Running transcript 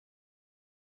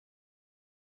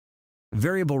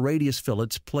Variable radius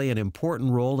fillets play an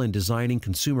important role in designing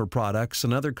consumer products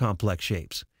and other complex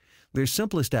shapes. Their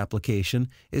simplest application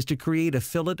is to create a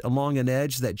fillet along an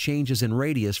edge that changes in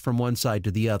radius from one side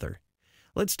to the other.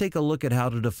 Let's take a look at how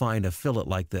to define a fillet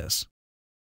like this.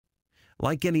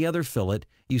 Like any other fillet,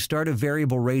 you start a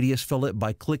variable radius fillet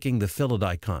by clicking the fillet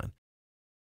icon.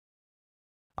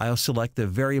 I'll select the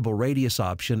variable radius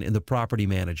option in the Property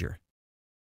Manager.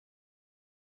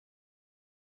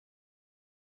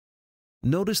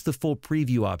 Notice the full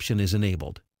preview option is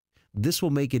enabled. This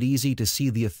will make it easy to see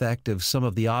the effect of some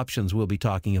of the options we'll be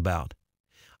talking about.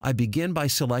 I begin by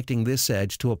selecting this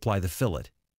edge to apply the fillet.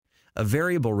 A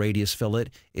variable radius fillet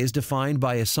is defined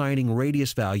by assigning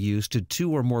radius values to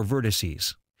two or more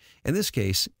vertices. In this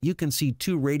case, you can see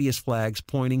two radius flags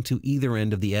pointing to either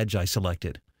end of the edge I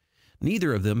selected.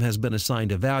 Neither of them has been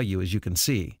assigned a value, as you can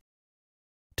see.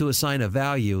 To assign a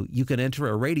value, you can enter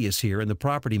a radius here in the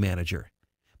Property Manager.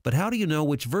 But how do you know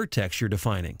which vertex you're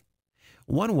defining?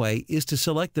 One way is to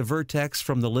select the vertex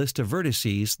from the list of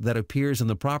vertices that appears in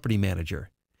the Property Manager.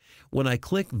 When I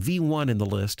click V1 in the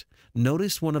list,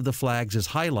 notice one of the flags is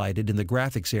highlighted in the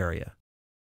graphics area.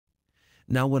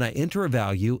 Now when I enter a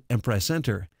value and press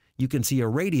Enter, you can see a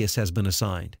radius has been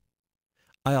assigned.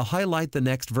 I'll highlight the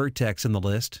next vertex in the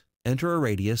list, enter a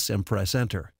radius, and press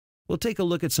Enter. We'll take a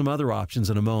look at some other options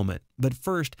in a moment, but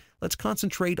first, let's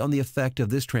concentrate on the effect of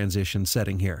this transition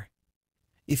setting here.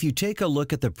 If you take a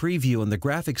look at the preview in the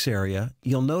graphics area,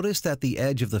 you'll notice that the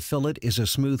edge of the fillet is a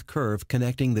smooth curve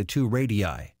connecting the two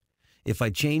radii. If I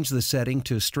change the setting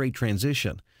to straight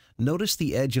transition, notice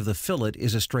the edge of the fillet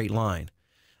is a straight line.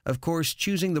 Of course,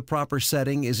 choosing the proper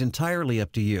setting is entirely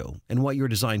up to you and what your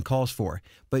design calls for,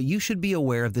 but you should be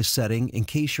aware of this setting in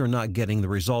case you're not getting the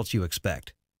results you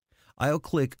expect. I'll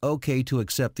click OK to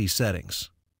accept these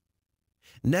settings.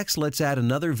 Next, let's add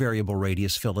another variable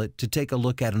radius fillet to take a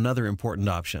look at another important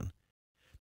option.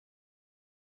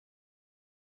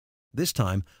 This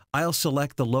time, I'll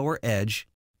select the lower edge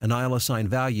and I'll assign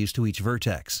values to each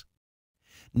vertex.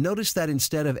 Notice that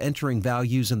instead of entering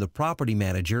values in the Property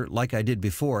Manager like I did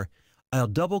before, I'll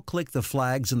double-click the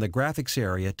flags in the graphics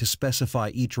area to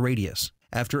specify each radius.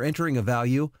 After entering a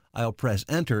value, I'll press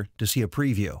Enter to see a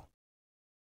preview.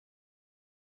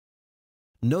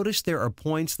 Notice there are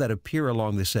points that appear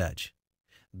along this edge.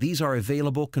 These are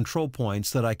available control points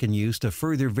that I can use to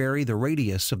further vary the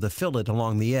radius of the fillet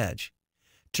along the edge.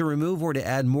 To remove or to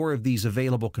add more of these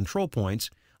available control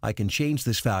points, I can change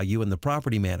this value in the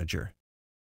Property Manager.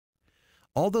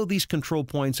 Although these control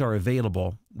points are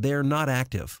available, they are not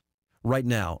active. Right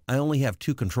now, I only have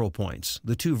two control points,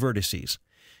 the two vertices.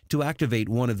 To activate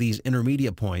one of these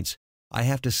intermediate points, I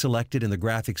have to select it in the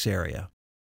graphics area.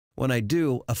 When I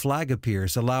do, a flag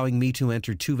appears allowing me to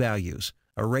enter two values,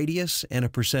 a radius and a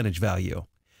percentage value.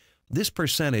 This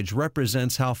percentage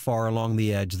represents how far along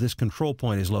the edge this control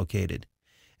point is located.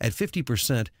 At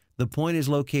 50%, the point is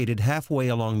located halfway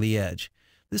along the edge.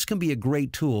 This can be a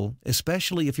great tool,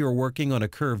 especially if you're working on a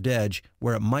curved edge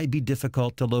where it might be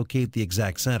difficult to locate the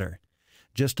exact center.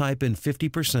 Just type in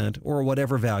 50% or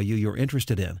whatever value you're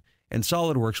interested in, and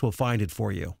Solidworks will find it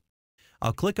for you.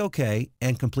 I'll click OK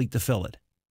and complete the fillet.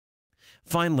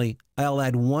 Finally, I'll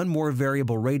add one more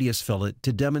variable radius fillet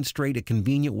to demonstrate a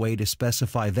convenient way to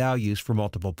specify values for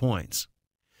multiple points.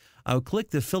 I'll click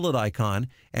the fillet icon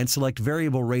and select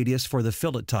variable radius for the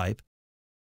fillet type,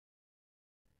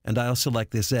 and I'll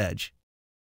select this edge.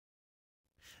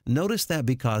 Notice that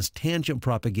because tangent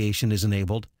propagation is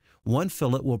enabled, one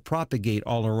fillet will propagate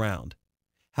all around.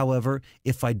 However,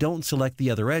 if I don't select the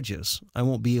other edges, I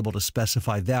won't be able to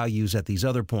specify values at these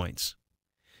other points.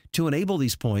 To enable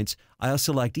these points, I'll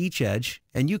select each edge,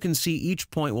 and you can see each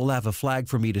point will have a flag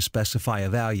for me to specify a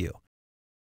value.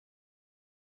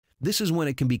 This is when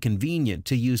it can be convenient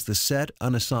to use the Set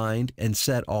Unassigned and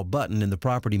Set All button in the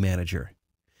Property Manager.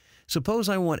 Suppose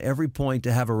I want every point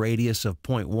to have a radius of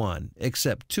 0.1,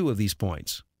 except two of these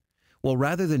points. Well,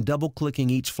 rather than double-clicking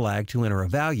each flag to enter a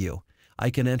value, I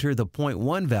can enter the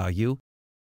 0.1 value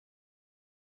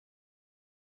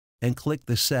and click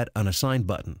the Set Unassigned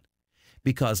button.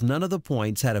 Because none of the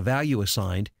points had a value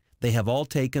assigned, they have all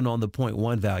taken on the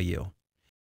 0.1 value.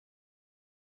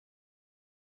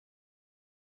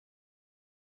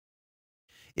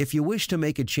 If you wish to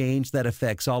make a change that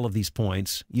affects all of these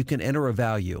points, you can enter a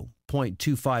value,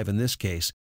 0.25 in this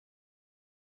case,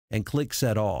 and click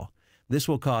Set All. This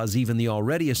will cause even the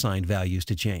already assigned values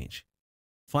to change.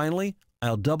 Finally,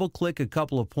 I'll double-click a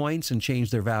couple of points and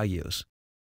change their values.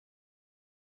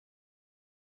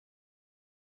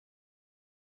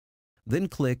 Then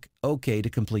click OK to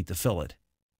complete the fillet.